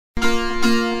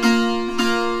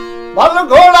बल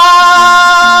घोड़ा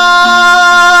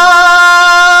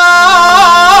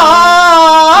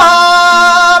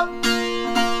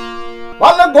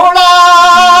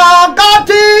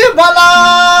काठी भला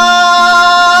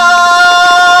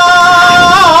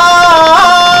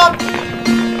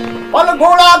बल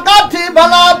घोड़ा काठी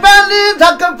भला पहली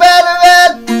धक पैरवे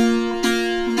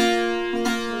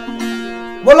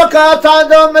मुल्क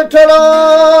असांजो मिठड़ो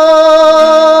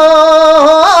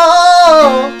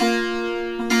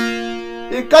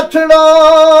कछड़ो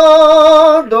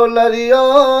डोलरियो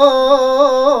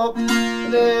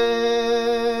रे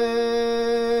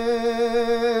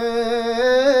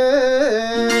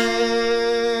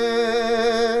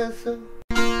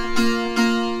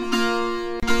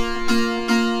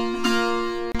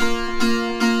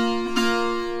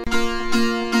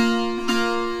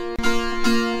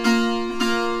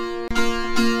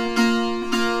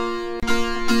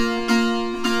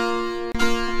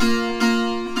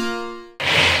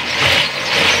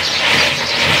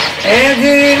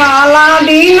माला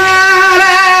दीना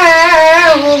रे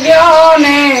उग्यो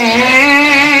ने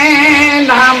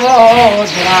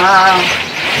दामोदरा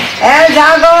ए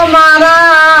जागो मारा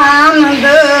आनंद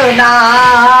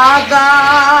दाता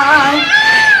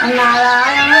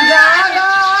नारायण जागो.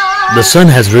 The sun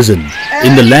has risen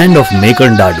in the land of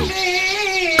Mekarndadu.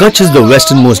 Kachh is the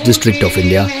westernmost district of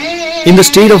India in the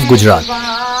state of Gujarat.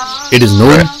 It is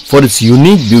known for its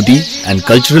unique beauty and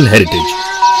cultural heritage.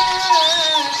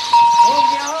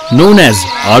 Known as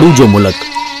Adu Jo Mulak,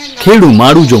 Khedu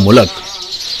Madu Jo Mulak,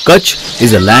 Kachh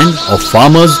is a land of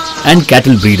farmers and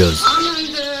cattle breeders.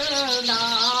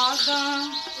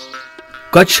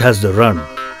 Kachh has the Rann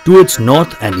to its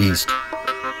north and east,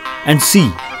 and sea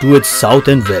to its south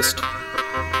and west.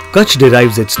 Kachh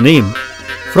derives its name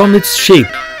from its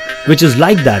shape, which is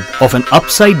like that of an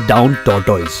upside-down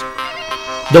tortoise.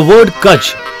 The word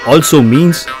Kachh also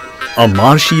means a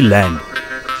marshy land.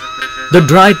 The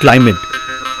dry climate,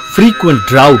 frequent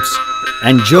droughts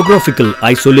and geographical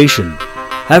isolation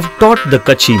have taught the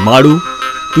Kachhi Madu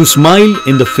to smile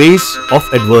in the face of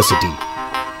adversity.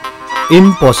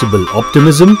 Impossible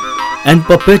optimism and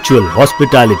perpetual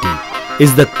hospitality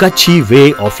is the Kachhi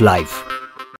way of life.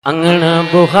 Angana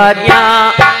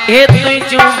buhariya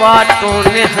etu vato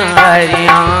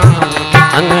nihariya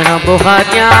Angana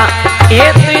buhariya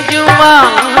etu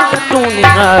vato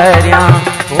nihariya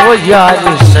o yaar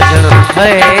sajna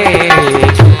hai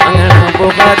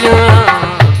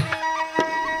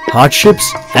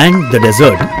Hardships and the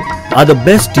desert are the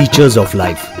best teachers of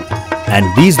life, and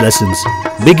these lessons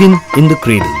begin in the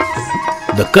cradle.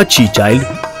 The Kachhi child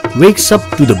wakes up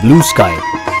to the blue sky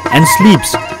and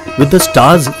sleeps with the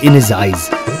stars in his eyes.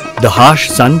 The harsh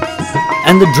sun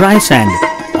and the dry sand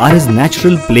are his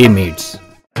natural playmates.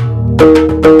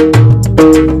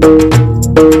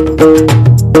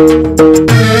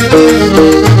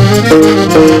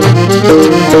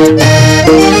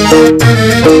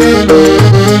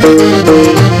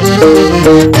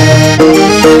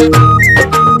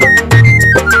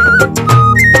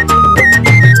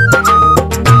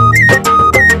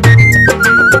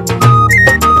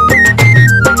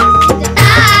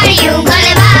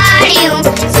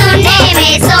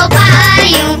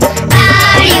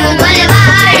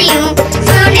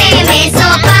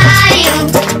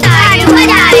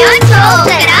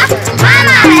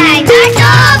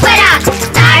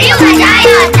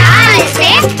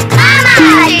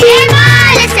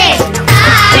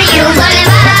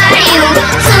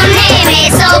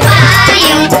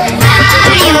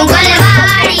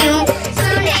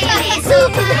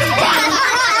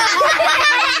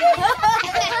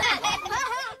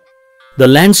 The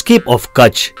landscape of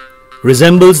Kachh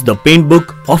resembles the paint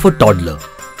book of a toddler.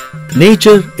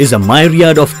 Nature is a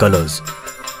myriad of colors.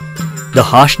 The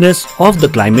harshness of the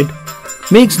climate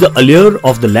makes the allure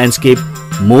of the landscape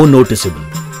more noticeable.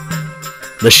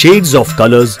 The shades of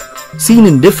colors seen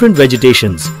in different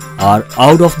vegetations are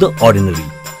out of the ordinary.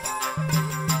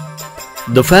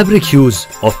 The fabric hues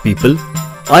of people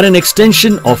are an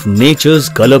extension of nature's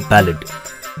color palette.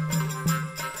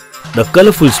 The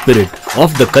colorful spirit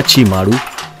of the Kachhi Madu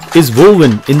is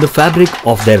woven in the fabric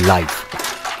of their life.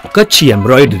 Kachhi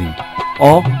embroidery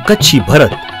or Kachhi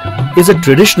Bharat is a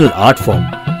traditional art form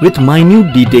with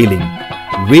minute detailing,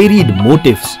 varied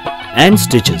motifs and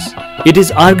stitches. It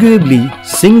is arguably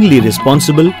singly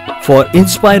responsible for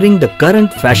inspiring the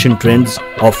current fashion trends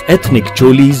of ethnic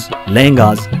cholis,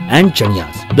 lehengas and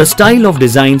chanyas. The style of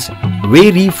designs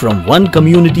vary from one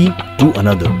community to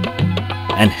another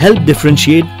and help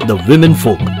differentiate the women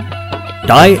folk.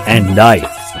 Tie and dye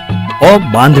or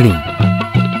bandhani,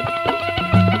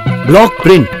 block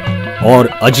print or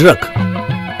ajrak,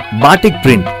 batik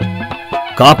print,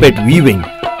 carpet weaving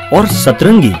or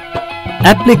satrangi,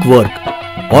 applique work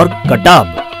or katab,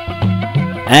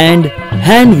 and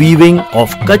hand weaving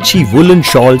of Kachhi woolen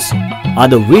shawls are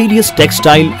the various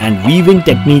textile and weaving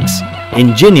techniques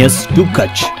indigenous to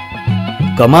Kutch.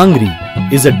 Kamangri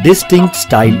is a distinct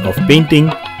style of painting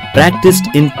practiced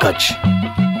in Kutch.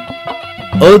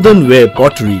 Earthenware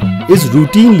pottery is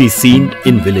routinely seen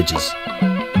in villages.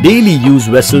 Daily use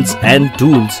vessels and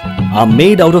tools are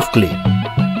made out of clay,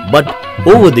 but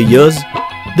over the years,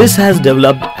 this has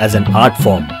developed as an art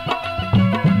form.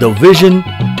 The vision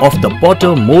of the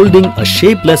potter molding a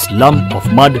shapeless lump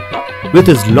of mud with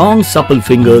his long supple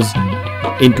fingers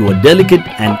into a delicate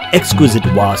and exquisite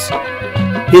vase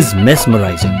is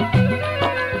mesmerizing.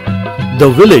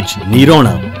 The village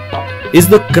Nirona is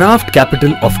the craft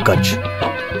capital of Kutch.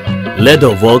 Leather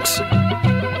works,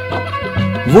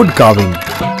 wood carving,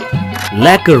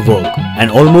 lacquer work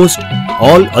and almost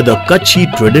all other Kutchi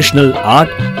traditional art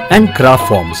and craft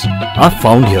forms are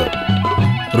found here.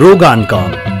 Rogan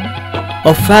Kam,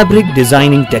 a fabric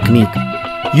designing technique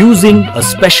using a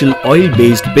special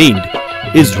oil-based paint,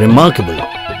 is remarkable.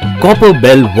 Copper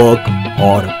bell work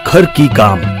or Kharki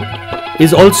Kam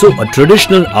is also a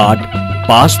traditional art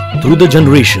passed through the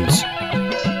generations.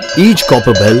 Each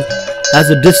copper bell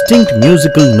has a distinct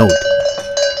musical note.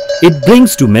 It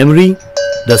brings to memory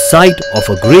the sight of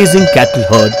a grazing cattle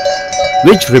herd,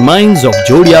 which reminds of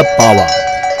Jodia Pawa.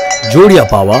 Jodia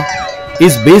Pawa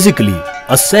is basically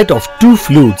a set of two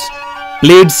flutes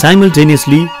played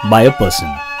simultaneously by a person.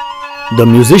 The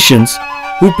musicians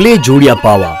who play Jodia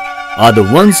Pawa are the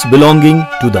ones belonging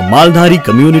to the Maldhari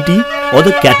community or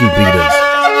the cattle breeders.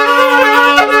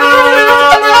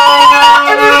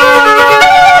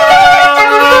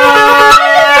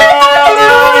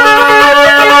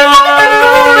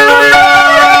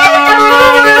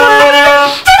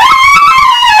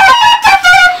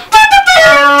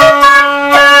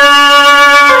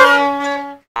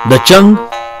 The chung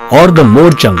or the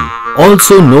morchang,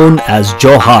 also known as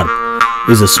jaw harp,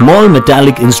 is a small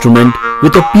metallic instrument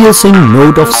with a piercing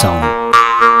note of sound.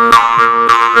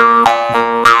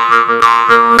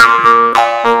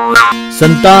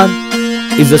 Santar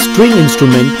is a string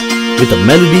instrument with a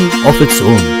melody of its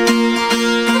own.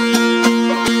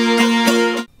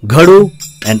 Ghado,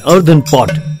 an earthen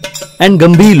pot, and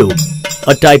gambilo,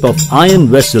 a type of iron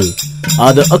vessel,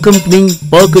 are the accompanying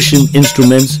percussion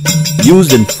instruments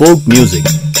used in folk music.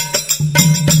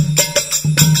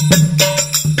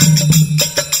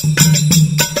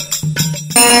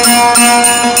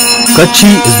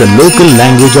 Kutchi is the local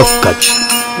language of Kutch.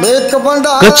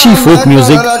 Kutchi folk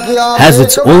music has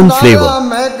its own flavor.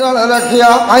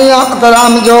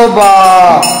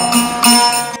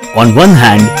 On one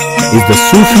hand is the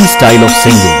Sufi style of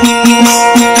singing.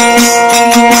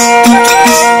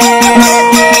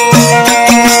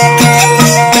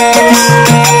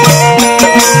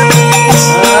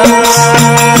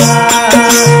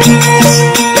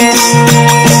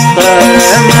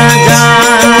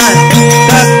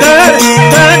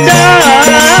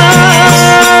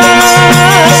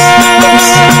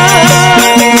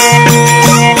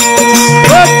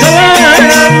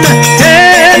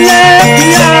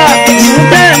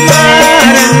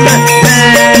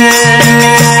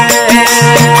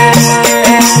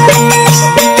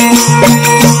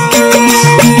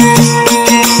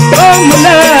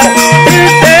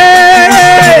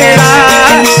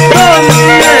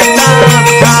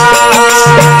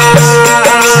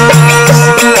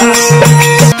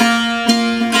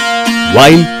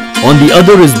 While on the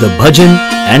other is the bhajan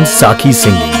and sakhi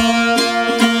singing.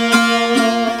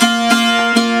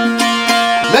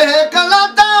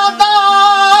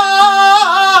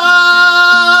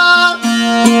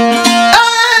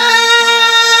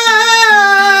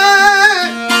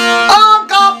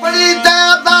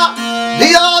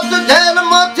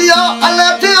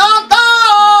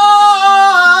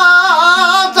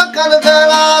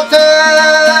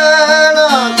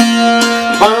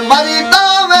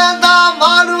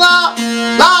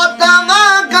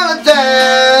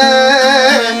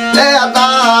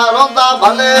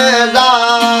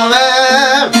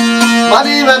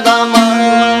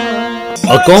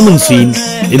 A common scene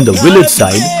in the village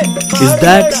side is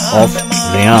that of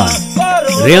Rayan.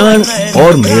 Rayan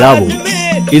or Meravo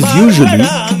is usually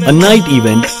a night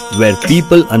event where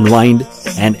people unwind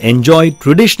and enjoy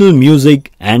traditional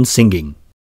music and singing.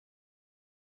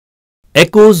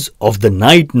 Echoes of the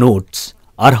night notes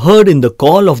are heard in the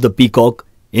call of the peacock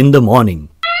in the morning.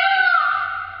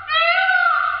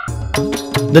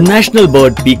 The national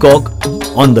bird peacock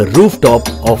on the rooftop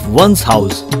of one's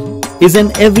house is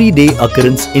an everyday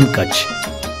occurrence in Kutch.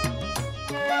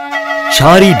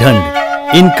 Chhari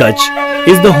Dhand in Kutch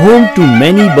is the home to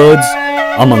many birds,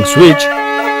 amongst which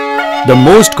the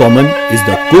most common is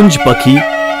the Kunj Pakhi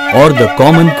or the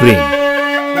common crane.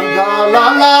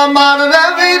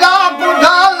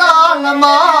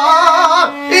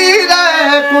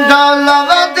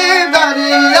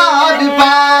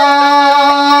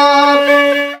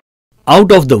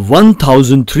 Out of the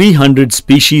 1,300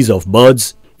 species of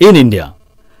birds in India,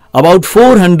 about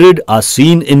 400 are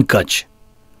seen in Kachh.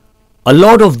 A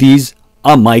lot of these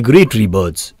are migratory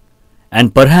birds,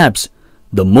 and perhaps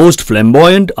the most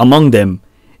flamboyant among them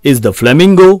is the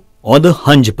flamingo or the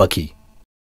Hanj Pakhi.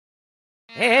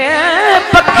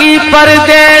 पक्की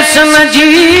परदेस न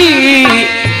जी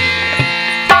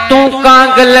तू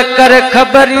कागल कर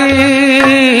खबरी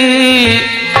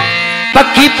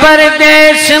पक्की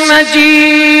परदेस न जी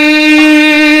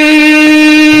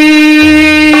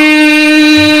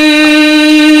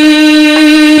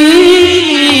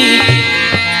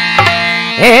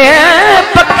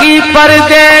पक्की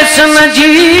परदेस न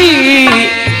जी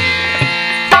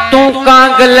तू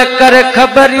कागल कर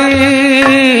खबरी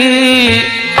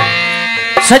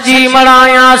सजी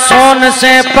मड़ाया सोन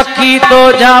से पक्की तो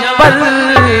जा पल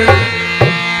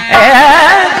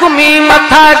घुमी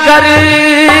मथा कर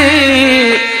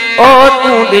ओ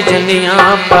तू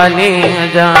बिजनिया बने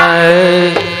जाए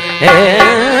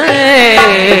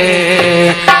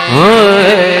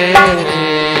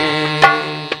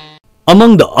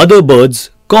Among the other birds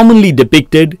commonly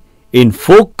depicted in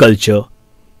folk culture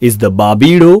is the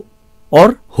babido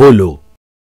or holo.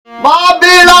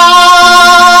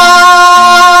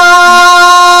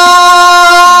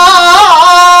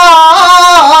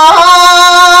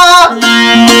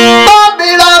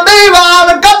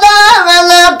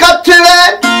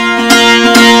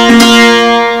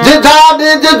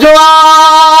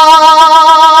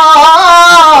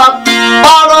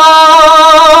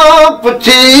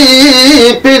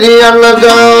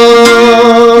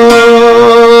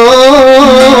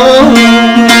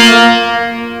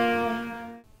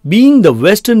 Being the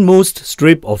westernmost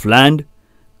strip of land,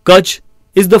 Kachh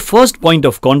is the first point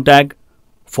of contact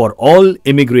for all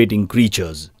immigrating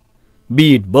creatures,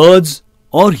 be it birds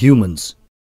or humans.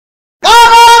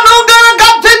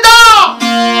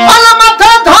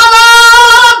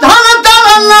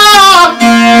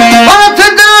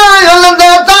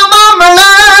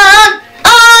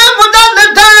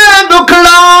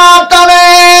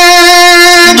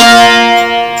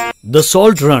 The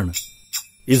salt run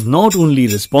is not only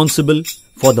responsible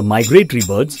for the migratory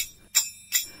birds,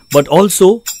 but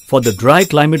also for the dry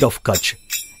climate of Kachh,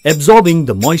 absorbing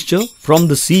the moisture from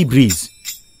the sea breeze.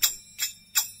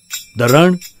 The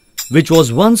run, which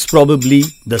was once probably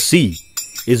the sea,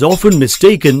 is often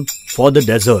mistaken for the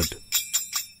desert.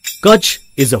 Kachh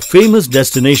is a famous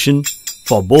destination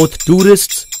for both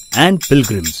tourists and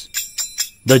pilgrims.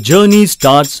 The journey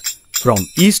starts from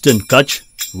eastern Kachh,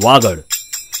 Wagad,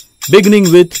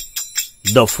 beginning with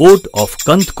the fort of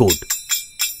Kanthkot,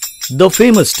 the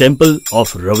famous temple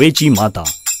of Ravechi Mata,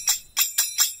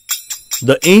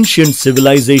 the ancient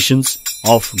civilizations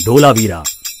of Dholavira.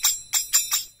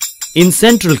 In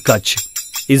central Kachh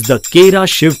is the Kera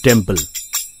Shiv temple,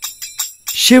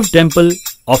 Shiv temple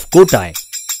of Kotai.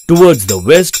 Towards the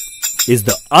west is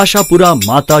the Ashapura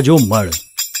Matajo Mad,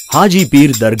 Haji Pir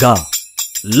Dargah,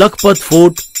 Lakhpat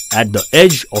fort at the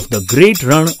edge of the great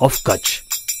run of Kachh.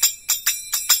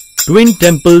 Twin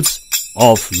temples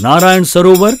of Narayan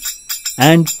Sarovar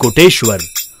and Koteshwar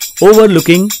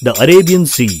overlooking the Arabian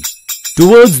Sea.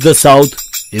 Towards the south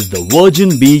is the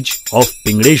virgin beach of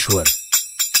Pingleshwar,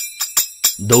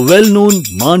 the well-known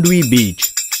Mandvi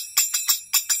beach,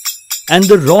 and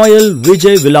the royal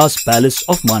Vijay Vilas Palace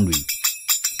of Mandvi.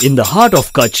 In the heart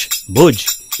of Kachh, Bhuj,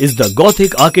 is the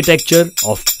Gothic architecture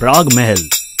of Prag Mahal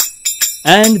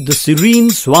and the serene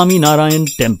Swami Narayan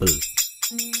temple.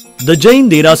 The Jain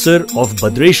Derasar of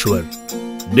Bhadreshwar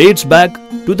dates back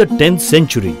to the 10th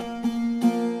century.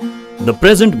 The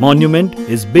present monument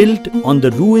is built on the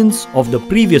ruins of the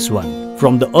previous one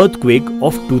from the earthquake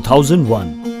of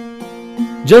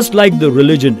 2001. Just like the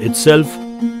religion itself,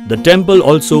 the temple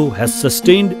also has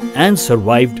sustained and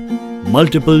survived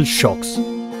multiple shocks.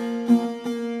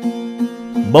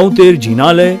 Bauter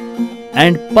Jinalay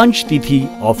and Panch Tithi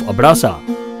of Abrasa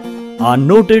are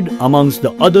noted amongst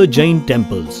the other Jain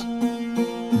temples.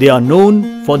 They are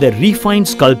known for their refined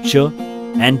sculpture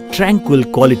and tranquil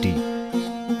quality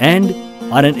and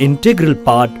are an integral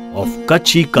part of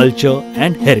Kachhi culture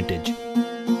and heritage.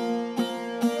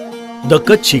 The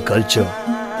Kachhi culture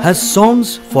has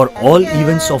songs for all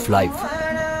events of life,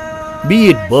 be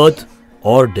it birth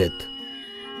or death.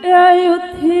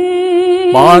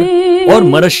 Par or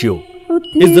Marashyo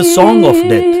is the song of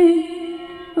death.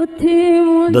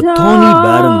 The thorny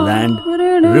barren land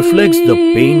reflects the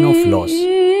pain of loss.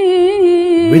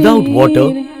 Without water,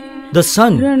 the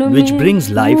sun which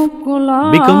brings life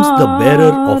becomes the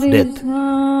bearer of death.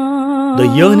 The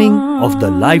yearning of the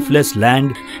lifeless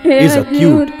land is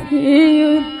acute.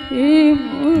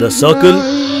 The circle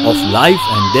of life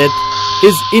and death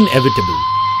is inevitable.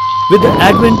 With the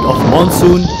advent of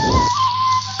monsoon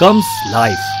comes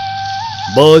life.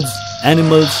 Birds,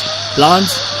 animals,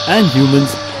 plants and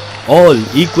humans all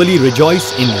equally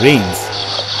rejoice in rains.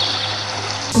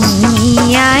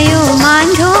 आयो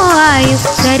मांझो आयो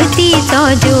धरती तो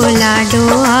जो लाडो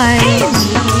आयो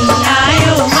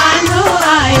आयो मांझो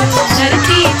आयो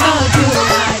धरती तो जो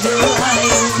लाडो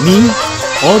आयो. Me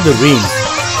or the rains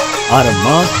are a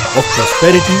mark of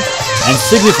prosperity and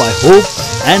signify hope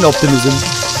and optimism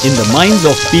in the minds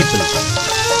of people.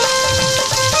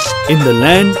 In the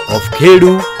land of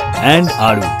Khedu and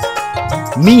Adu,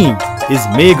 Me is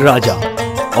Megh Raja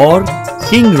or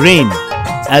King Rain,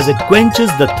 as it quenches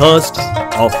the thirst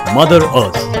of Mother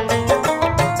Earth.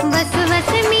 वस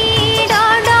वस मी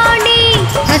डोडी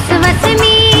वस वस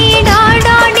मी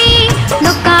डोडी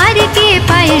नोकार के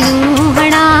पायलू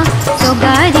हणा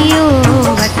सोगारियो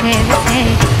वसे वसे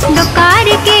नोकार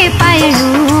के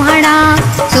पायलू हणा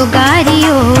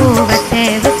सोगारियो वसे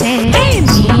वसे.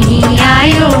 मी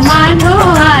आयो मांझो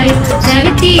आयो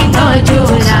धरती तो जो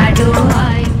लाडो आयो.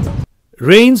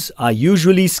 Rains are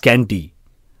usually scanty,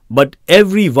 but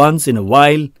every once in a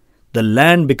while, the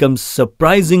land becomes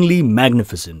surprisingly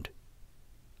magnificent.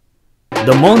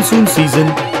 The monsoon season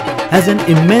has an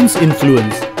immense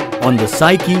influence on the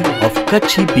psyche of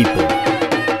Kachhi people.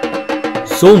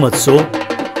 So much so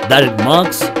that it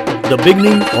marks the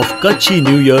beginning of Kachhi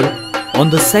New Year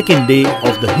on the second day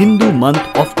of the Hindu month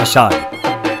of Ashad,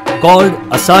 called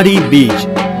Asadhi Beej.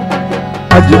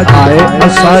 आज आए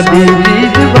असादी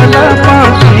बीज वाला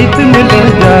पांचीत मिलन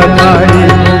जाए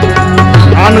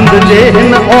आनंद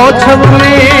लेन ओछव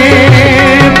में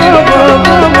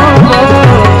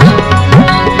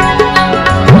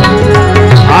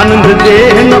आनंद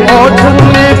लेन ओछव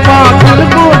में पाखल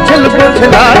को छल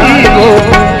छलाई हो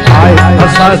आए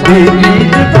असादी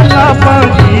बीज वाला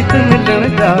पांचीत मिलन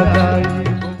जाए.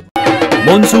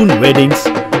 Monsoon weddings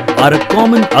are a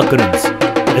common occurrence,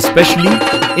 especially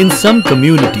in some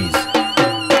communities.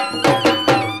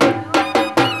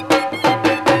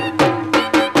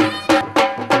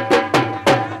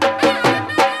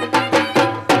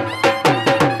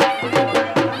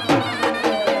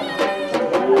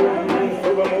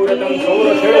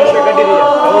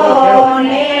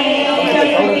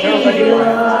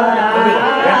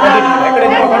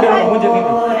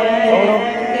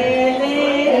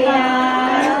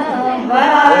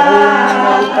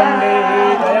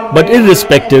 But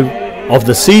irrespective of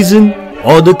the season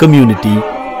or the community,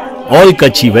 all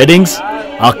Kachhi weddings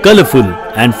are colorful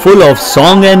and full of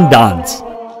song and dance.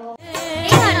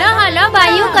 Hello, hello,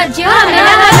 bayu kajjo, hello,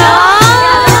 hello.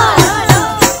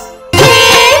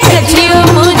 Kajjo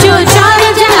mujo char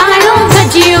jalano,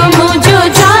 kajjo mujo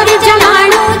char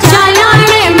jalano,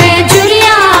 jalane mein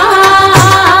churiya.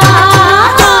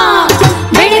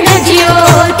 Bin kajjo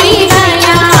ti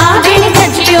gaya, bin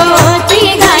kajjo ti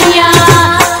gaya.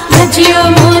 Kajjo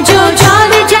mujo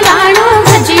char jalano,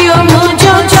 kajjo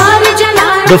mujo char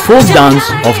jalano. The folk dance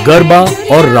of Garba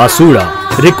or Rasuda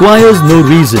requires no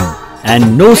reason,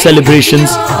 and no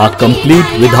celebrations are complete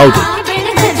without it.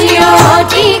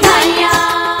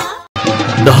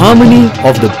 The harmony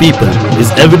of the people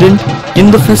is evident in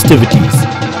the festivities.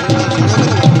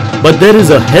 But there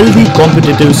is a healthy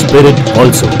competitive spirit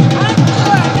also.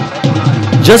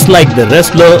 Just like the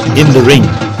wrestler in the ring,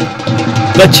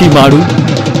 Kachhi Madu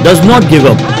does not give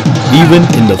up even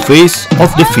in the face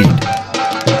of defeat.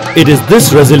 It is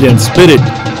this resilient spirit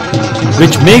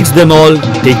which makes them all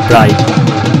take pride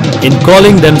in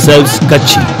calling themselves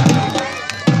Kachhi.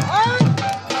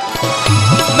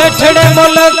 मिठड़े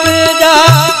मुलक जा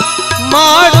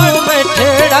माड़ू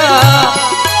मिठड़ा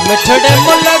मिठड़े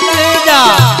मुलक जा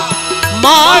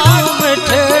माड़ू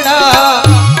मिठड़ा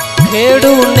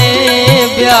खेड़ू ने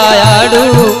ब्यायाड़ू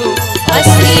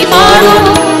असली माड़ू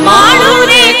माड़ू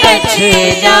रे कच्छे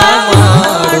जा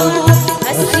माड़ू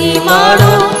असली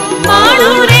माड़ू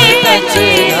माड़ू रे कच्छे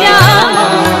जा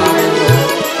माड़ू.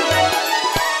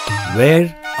 Where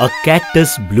a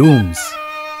cactus blooms.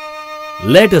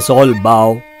 Let us all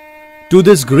bow to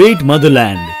this great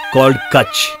motherland called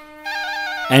Kutch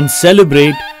and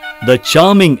celebrate the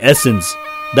charming essence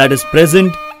that is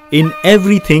present in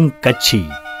everything Kachhi.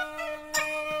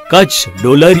 Kutch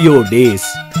Dolario Days,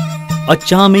 a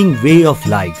charming way of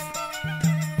life.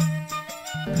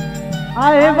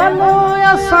 आए वलो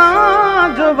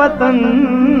असां जो वतन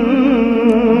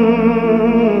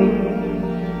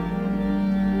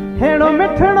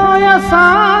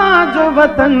असांजो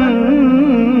वतन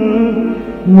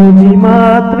मुझी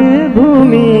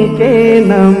मातृभूमि के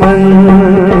नमन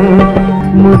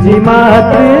मुझी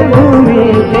मातृभूमि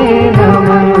के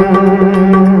नमन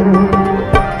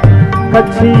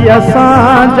कच्छी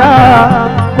असांजा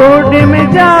कोड में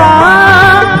जा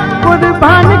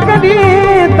कुर्बान करी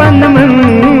तन मन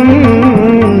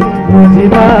मुझी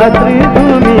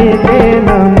मातृभूमि के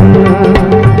नमन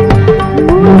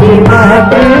मुझी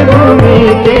मातृभूमि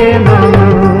के नमन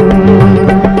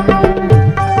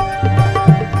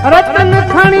रतन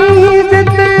खणी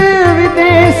जित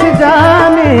विदेश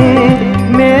जाने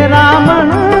मेरा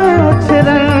मन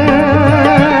उछरण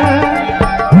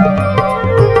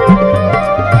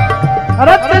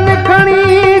रतन खणी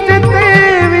जित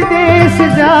विदेश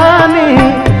जाने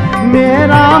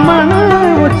मेरा मन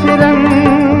उछरण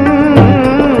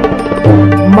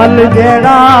मल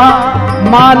जड़ा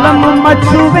मालम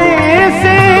मछुए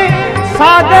से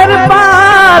सागर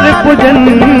पार पुजन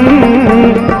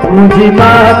मुझी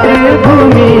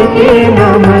मातृभूमि के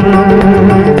नमन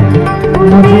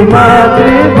मुझी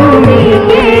मातृभूमि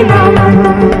के नमन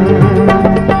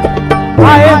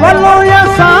आए भलो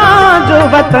असांजो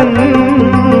वतन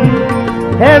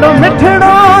हेड़ो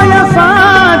मिठड़ो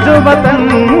असांजो वतन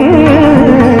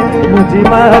मुझी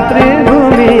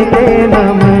मातृभूमि के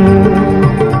नमन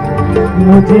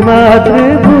मुझी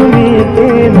मातृभूमि के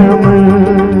नमन